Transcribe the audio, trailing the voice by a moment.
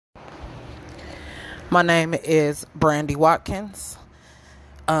My name is Brandy Watkins,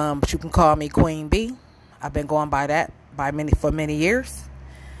 but you can call me Queen B. I've been going by that for many years.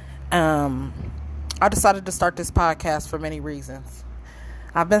 I decided to start this podcast for many reasons.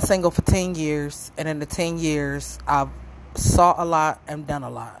 I've been single for 10 years, and in the 10 years, I've saw a lot and done a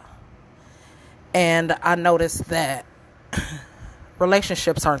lot. And I noticed that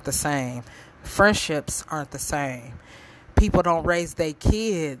relationships aren't the same. Friendships aren't the same. People don't raise their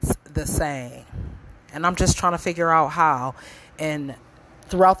kids the same. And I'm just trying to figure out how. And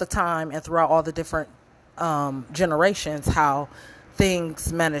throughout the time and throughout all the different generations, how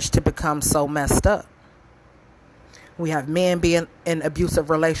things managed to become so messed up. We have men being in abusive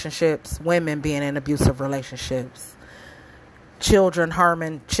relationships, women being in abusive relationships, children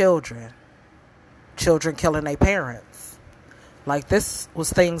harming children, children killing their parents. Like, this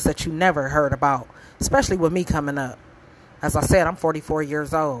was things that you never heard about, especially with me coming up. As I said, I'm 44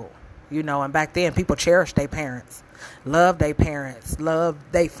 years old, and back then people cherished their parents, loved their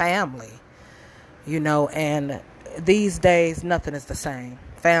family, and these days nothing is the same.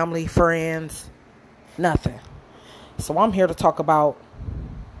 Family, friends, nothing. So I'm here to talk about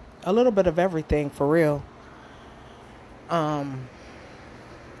a little bit of everything for real. But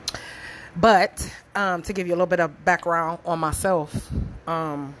to give you a little bit of background on myself,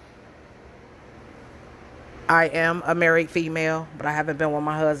 I am a married female, but I haven't been with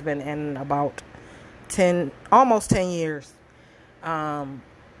my husband in about almost 10 years. I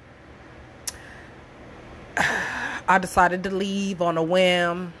decided to leave on a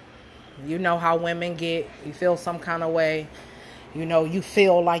whim. You know how women get. You feel some kind of way. You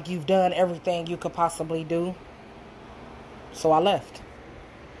feel like you've done everything you could possibly do. So I left.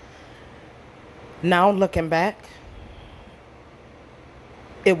 Now looking back,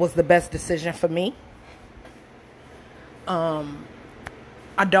 it was the best decision for me.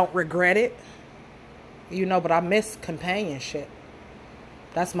 I don't regret it, but I miss companionship.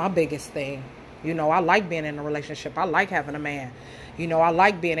 That's my biggest thing. I like being in a relationship. I like having a man. I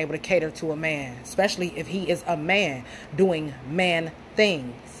like being able to cater to a man, especially if he is a man doing man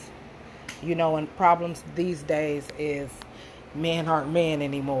things. And problems these days is men aren't men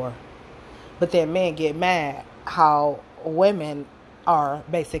anymore. But then men get mad how women are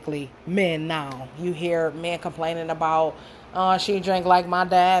basically men now. You hear men complaining about, oh, she drink like my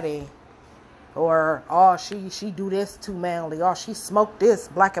daddy. Or, oh, she do this too manly. Oh, she smoke this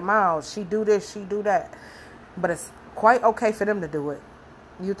Black and Mild. She do this, she do that. But it's quite okay for them to do it.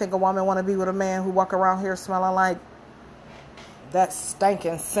 You think a woman want to be with a man who walk around here smelling like that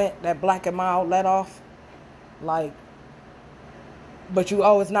stinking scent that Black and Mild let off? Like, but you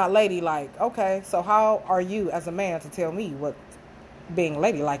always not ladylike. Okay, so how are you as a man to tell me what being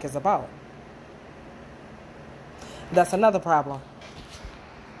ladylike is about? That's another problem.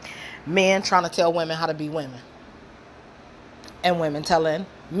 Men trying to tell women how to be women. And women telling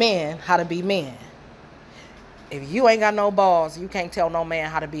men how to be men. If you ain't got no balls, you can't tell no man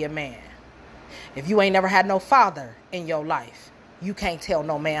how to be a man. If you ain't never had no father in your life, you can't tell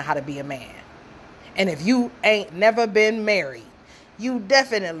no man how to be a man. And if you ain't never been married, you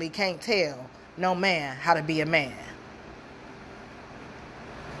definitely can't tell no man how to be a man.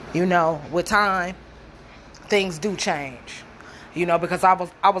 With time, things do change. Because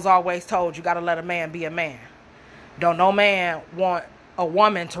I was always told you got to let a man be a man. Don't no man want a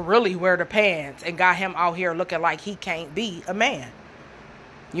woman to really wear the pants and got him out here looking like he can't be a man.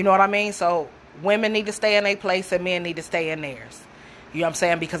 You know what I mean? So women need to stay in their place and men need to stay in theirs. You know what I'm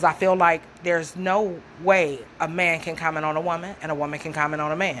saying? Because I feel like there's no way a man can comment on a woman and a woman can comment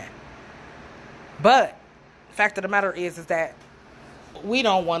on a man. But the fact of the matter is that we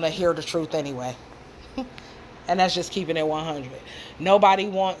don't want to hear the truth anyway. And that's just keeping it 100. Nobody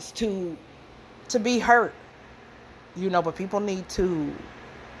wants to be hurt. But people need to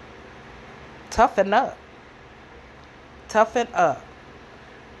toughen up. Toughen up.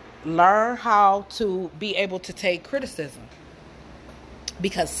 Learn how to be able to take criticism.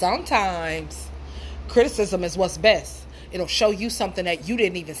 Because sometimes criticism is what's best. It'll show you something that you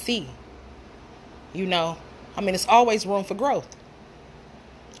didn't even see. It's always room for growth.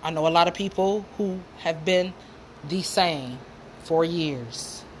 I know a lot of people who have been the same for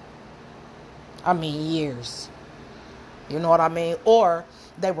years. Years. You know what I mean? Or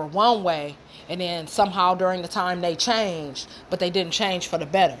they were one way and then somehow during the time they changed, but they didn't change for the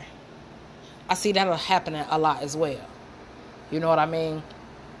better. I see that happening a lot as well. You know what I mean?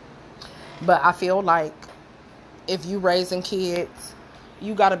 But I feel like if you raising kids,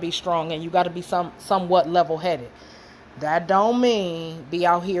 you got to be strong and you got to be somewhat level-headed. That don't mean be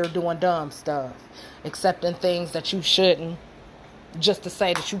out here doing dumb stuff, accepting things that you shouldn't, just to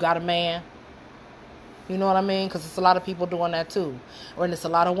say that you got a man. You know what I mean? Because it's a lot of people doing that too. Or it's a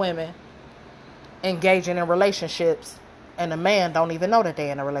lot of women engaging in relationships and the man don't even know that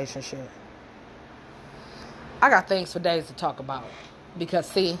they're in a relationship. I got things for days to talk about. Because,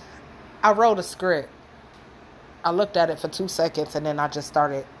 see, I wrote a script. I looked at it for 2 seconds and then I just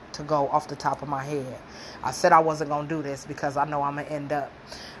started to go off the top of my head. I said I wasn't going to do this because I know I'm going to end up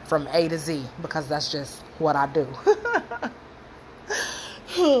from A to Z because that's just what I do.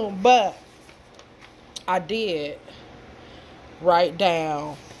 But I did write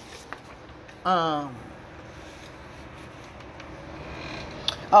down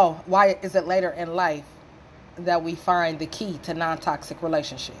why is it later in life that we find the key to non-toxic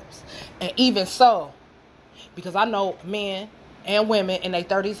relationships? And even so, because I know men and women in their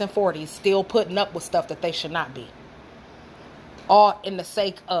 30s and 40s still putting up with stuff that they should not be. All in the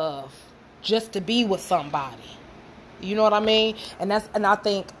sake of just to be with somebody. You know what I mean? And I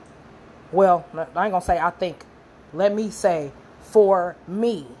think, well, I ain't gonna say I think. Let me say, for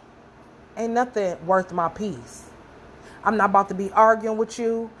me, ain't nothing worth my peace. I'm not about to be arguing with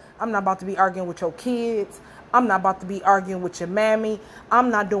you. I'm not about to be arguing with your kids. I'm not about to be arguing with your mammy.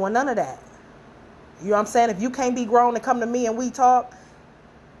 I'm not doing none of that. You know what I'm saying? If you can't be grown and come to me and we talk,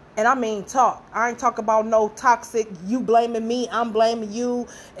 and I mean talk. I ain't talk about no toxic, you blaming me, I'm blaming you,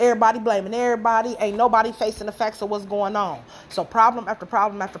 everybody blaming everybody. Ain't nobody facing the facts of what's going on. So problem after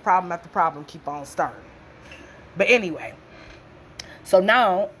problem after problem after problem keep on starting. But anyway, so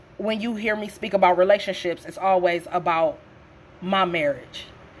now when you hear me speak about relationships, it's always about my marriage.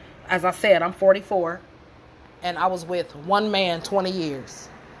 As I said, I'm 44 and I was with one man 20 years.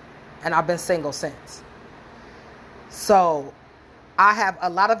 And I've been single since. So I have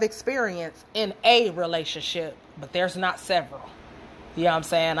a lot of experience in a relationship, but there's not several. You know what I'm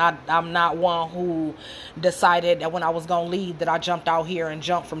saying? I'm not one who decided that when I was going to leave that I jumped out here and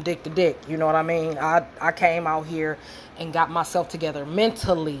jumped from dick to dick. You know what I mean? I came out here and got myself together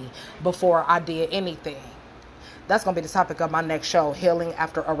mentally before I did anything. That's going to be the topic of my next show, healing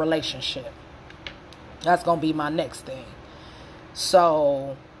after a relationship. That's going to be my next thing.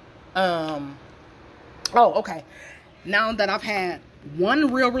 So... okay. Now that I've had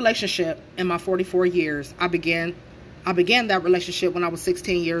one real relationship in my 44 years, I began that relationship when I was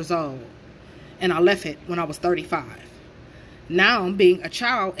 16 years old, and I left it when I was 35. Now, being a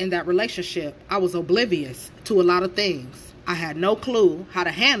child in that relationship, I was oblivious to a lot of things. I had no clue how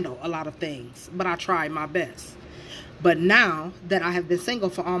to handle a lot of things, but I tried my best. But now that I have been single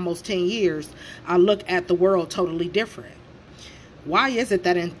for almost 10 years, I look at the world totally different. Why is it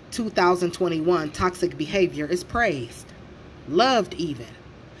that in 2021, toxic behavior is praised, loved even?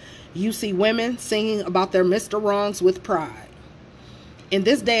 You see women singing about their Mr. Wrongs with pride. In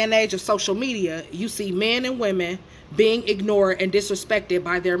this day and age of social media, you see men and women being ignored and disrespected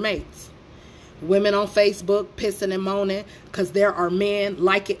by their mates. Women on Facebook pissing and moaning because their men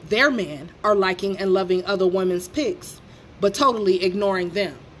are liking and loving other women's pics, but totally ignoring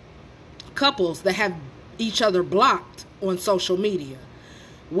them. Couples that have each other blocked on social media.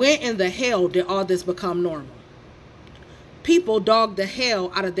 When in the hell did all this become normal? People dog the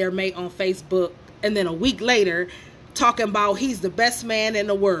hell out of their mate on Facebook and then a week later talking about he's the best man in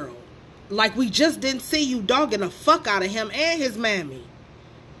the world. Like we just didn't see you dogging the fuck out of him and his mammy.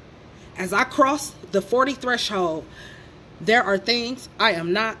 As I cross the 40 threshold, there are things I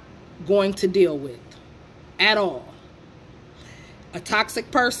am not going to deal with at all. A toxic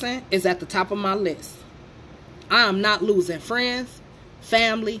person is at the top of my list. I am not losing friends,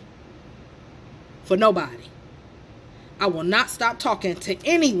 family, for nobody. I will not stop talking to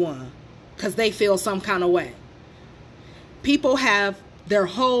anyone because they feel some kind of way. People have their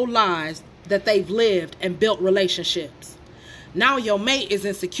whole lives that they've lived and built relationships. Now your mate is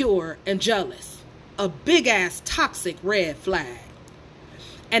insecure and jealous. A big ass toxic red flag.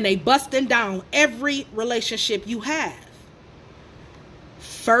 And they busting down every relationship you have.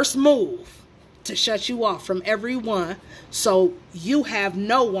 First move to shut you off from everyone so you have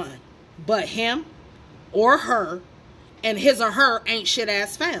no one but him or her and his or her ain't shit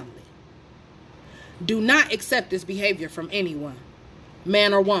ass family. Do not accept this behavior from anyone,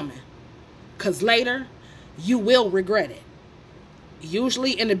 man or woman, because later you will regret it.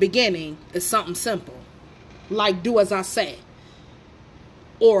 Usually in the beginning it's something simple, like do as I say,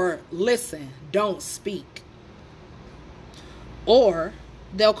 or listen, don't speak, or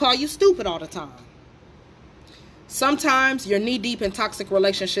they'll call you stupid all the time. Sometimes you're knee deep in toxic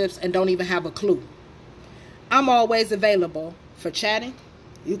relationships and don't even have a clue. I'm always available for chatting.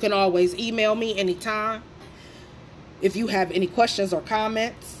 You can always email me anytime. If you have any questions or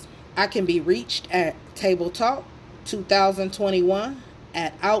comments, I can be reached at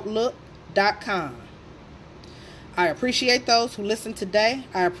tabletalk2021@outlook.com. I appreciate those who listen today.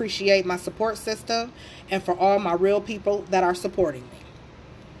 I appreciate my support system and for all my real people that are supporting me.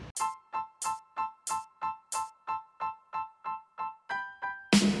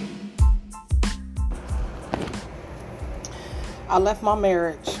 I left my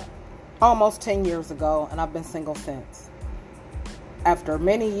marriage almost 10 years ago, and I've been single since. After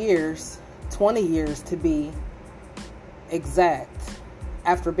many years, 20 years to be exact,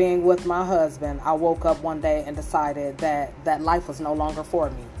 after being with my husband, I woke up one day and decided that life was no longer for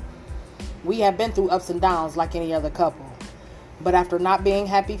me. We have been through ups and downs like any other couple, but after not being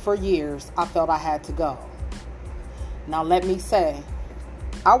happy for years, I felt I had to go. Now let me say,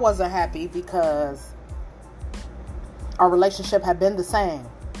 I wasn't happy because our relationship had been the same.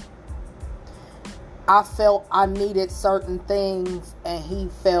 I felt I needed certain things, and he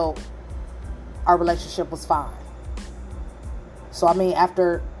felt our relationship was fine. So, I mean,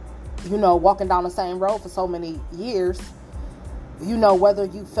 after, walking down the same road for so many years, whether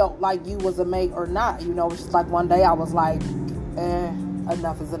you felt like you was a mate or not, it's just like one day I was like,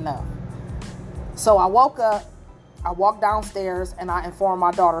 enough is enough. So I woke up, I walked downstairs, and I informed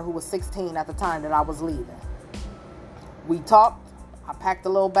my daughter, who was 16 at the time, that I was leaving. We talked, I packed a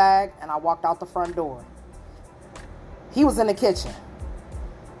little bag, and I walked out the front door. He was in the kitchen,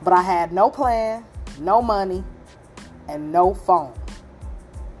 but I had no plan, no money, and no phone.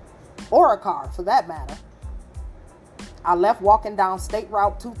 Or a car, for that matter. I left walking down State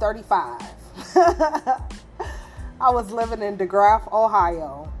Route 235. I was living in DeGraff,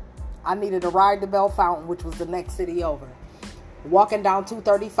 Ohio. I needed a ride to Bellefontaine, which was the next city over. Walking down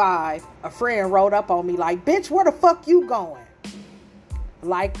 235, a friend rode up on me like, bitch, where the fuck you going?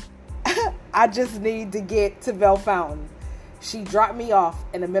 Like, I just need to get to Bellefontaine. She dropped me off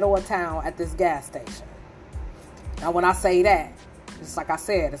in the middle of town at this gas station. Now, when I say that, just like I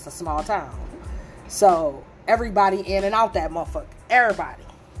said, it's a small town. So, everybody in and out that motherfucker. Everybody.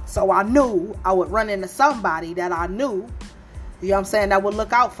 So, I knew I would run into somebody that I knew, that would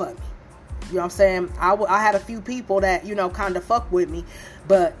look out for me. I had a few people that, kind of fuck with me.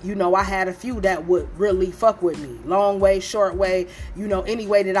 But, I had a few that would really fuck with me. Long way, short way, any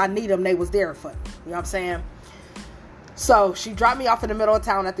way that I need them, they was there for me. You know what I'm saying? So, she dropped me off in the middle of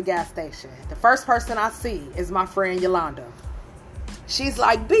town at the gas station. The first person I see is my friend Yolanda. She's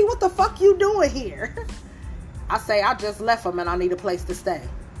like, B, what the fuck you doing here? I say, I just left him and I need a place to stay.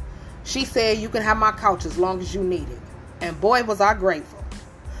 She said, you can have my couch as long as you need it. And boy, was I grateful.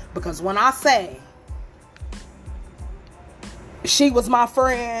 Because when I say she was my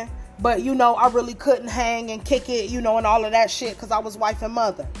friend, but, I really couldn't hang and kick it, and all of that shit because I was wife and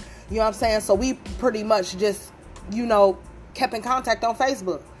mother. You know what I'm saying? So we pretty much just, kept in contact on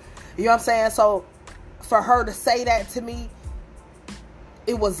Facebook. You know what I'm saying? So for her to say that to me,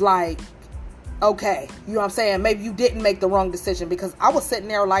 it was like, okay, you know what I'm saying? Maybe you didn't make the wrong decision, because I was sitting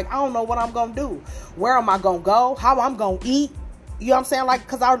there like, I don't know what I'm going to do. Where am I going to go? How I'm going to eat? You know what I'm saying? Like,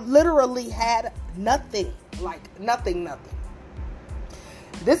 because I literally had nothing. Like, nothing.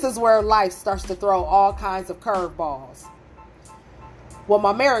 This is where life starts to throw all kinds of curveballs. Well,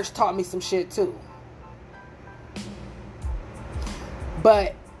 my marriage taught me some shit too.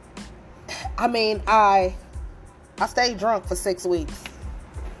 But, I mean, I stayed drunk for 6 weeks.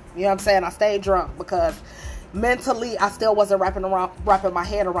 You know what I'm saying? I stayed drunk because mentally I still wasn't wrapping my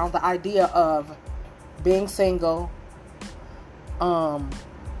head around the idea of being single,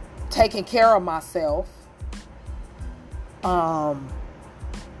 taking care of myself,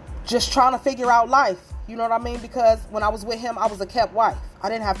 just trying to figure out life. You know what I mean? Because when I was with him, I was a kept wife. I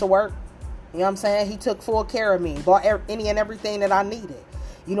didn't have to work. You know what I'm saying? He took full care of me, bought any and everything that I needed.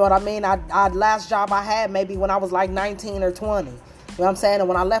 You know what I mean? Last job I had maybe when I was like 19 or 20. You know what I'm saying? And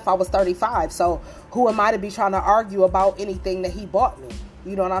when I left, I was 35. So who am I to be trying to argue about anything that he bought me?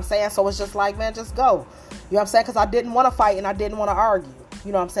 You know what I'm saying? So it's just like, man, just go. You know what I'm saying? Because I didn't want to fight and I didn't want to argue.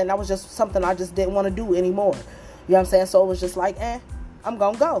 You know what I'm saying? That was just something I just didn't want to do anymore. You know what I'm saying? So it was just like, I'm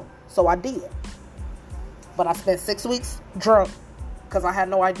going to go. So I did. But I spent 6 weeks drunk because I had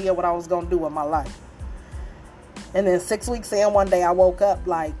no idea what I was going to do with my life. And then 6 weeks in, one day I woke up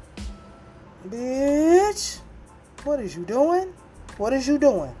like, bitch, what is you doing? What is you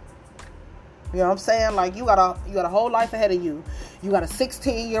doing? You know what I'm saying? Like, you got a whole life ahead of you. You got a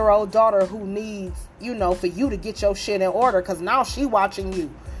 16-year-old daughter who needs, for you to get your shit in order, because now she watching you.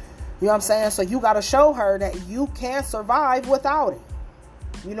 You know what I'm saying? So you got to show her that you can survive without it.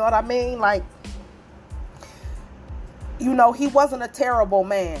 You know what I mean? Like, he wasn't a terrible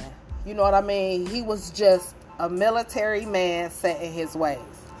man. You know what I mean? He was just a military man set in his ways.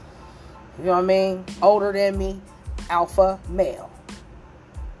 You know what I mean? Older than me, alpha male.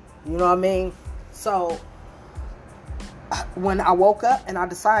 You know what I mean? So, when I woke up and I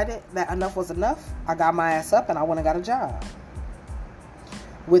decided that enough was enough, I got my ass up and I went and got a job.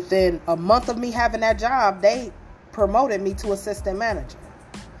 Within a month of me having that job, they promoted me to assistant manager.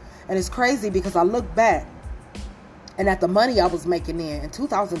 And it's crazy because I look back and at the money I was making in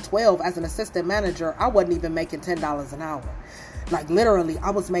 2012 as an assistant manager, I wasn't even making $10 an hour. Like literally,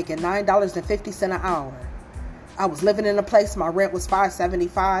 I was making $9.50 an hour. I was living in a place, my rent was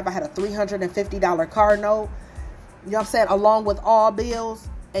 $575. I had a $350 car note. You know what I'm saying? Along with all bills.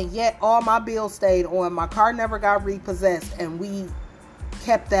 And yet all my bills stayed on. My car never got repossessed. And we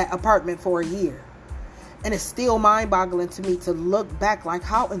kept that apartment for a year. And it's still mind-boggling to me to look back like,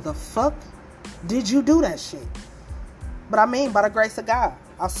 how in the fuck did you do that shit? But I mean, by the grace of God.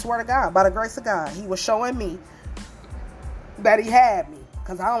 I swear to God, by the grace of God. He was showing me that he had me.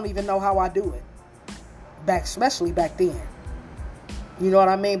 Because I don't even know how I do it. Especially back then. You know what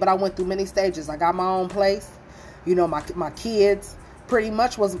I mean? But I went through many stages. I got my own place. You know, my kids pretty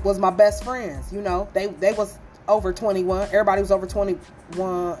much was my best friends. You know, they was over 21. Everybody was over 21.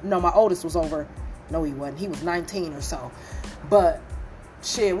 No, my oldest was over. No, he wasn't. He was 19 or so. But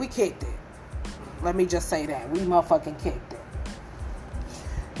shit, we kicked it. Let me just say that. We motherfucking kicked it.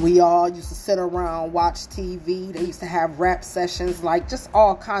 We all used to sit around, watch TV. They used to have rap sessions, like just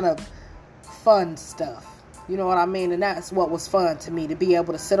all kind of fun stuff. You know what I mean? And that's what was fun to me, to be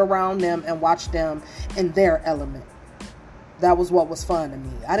able to sit around them and watch them in their element. That was what was fun to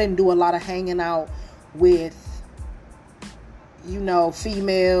me. I didn't do a lot of hanging out with, you know,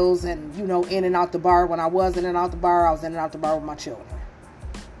 females and, you know, in and out the bar. When I was in and out the bar, I was in and out the bar with my children.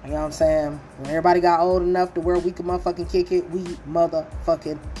 You know what I'm saying? When everybody got old enough to where we could motherfucking kick it, we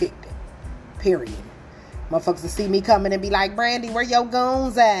motherfucking kicked it. Period. Motherfuckers to see me coming and be like, Brandy, where your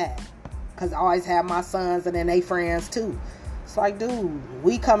goons at? Because I always have my sons and then they friends too. It's like, dude,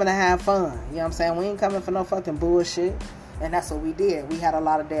 we coming to have fun. You know what I'm saying? We ain't coming for no fucking bullshit. And that's what we did. We had a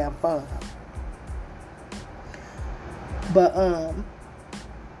lot of damn fun. But,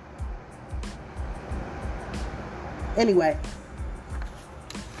 anyway.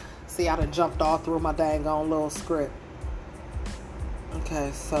 See, I done jumped all through my dang on little script.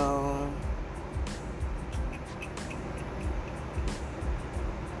 Okay, so...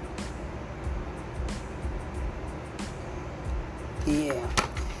 yeah.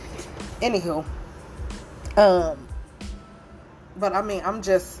 Anywho. But I mean, I'm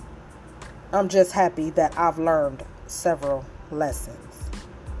just happy that I've learned several lessons.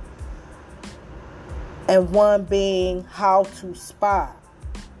 And one being how to spot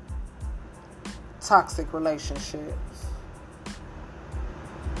toxic relationships.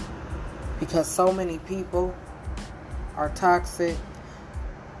 Because so many people are toxic.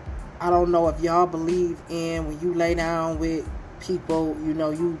 I don't know if y'all believe in when you lay down with people, you know,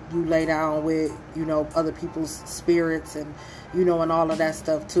 you lay down with, you know, other people's spirits and, you know, and all of that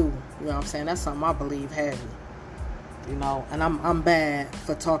stuff too. You know what I'm saying? That's something I believe heavy. You know, and I'm bad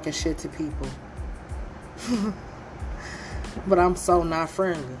for talking shit to people. But I'm so not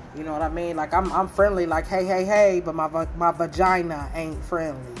friendly. You know what I mean? Like, I'm friendly, like, hey, but my vagina ain't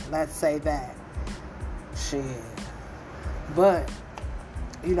friendly. Let's say that. Shit. But,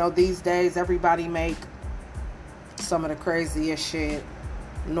 you know, these days, everybody make some of the craziest shit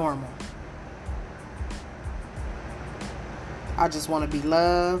normal. I just want to be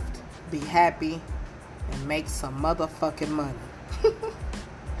loved, be happy, and make some motherfucking money.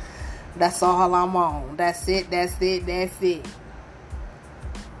 That's all I'm on. That's it.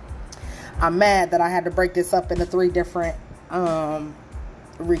 I'm mad that I had to break this up into 3 different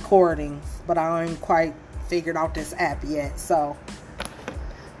recordings, but I ain't quite figured out this app yet. So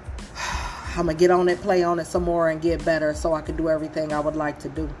I'm going to get on it, play on it some more, and get better so I can do everything I would like to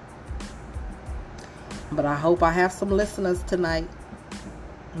do. But I hope I have some listeners tonight.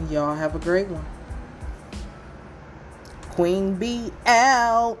 Y'all have a great one. Queen B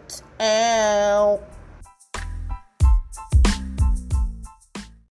out.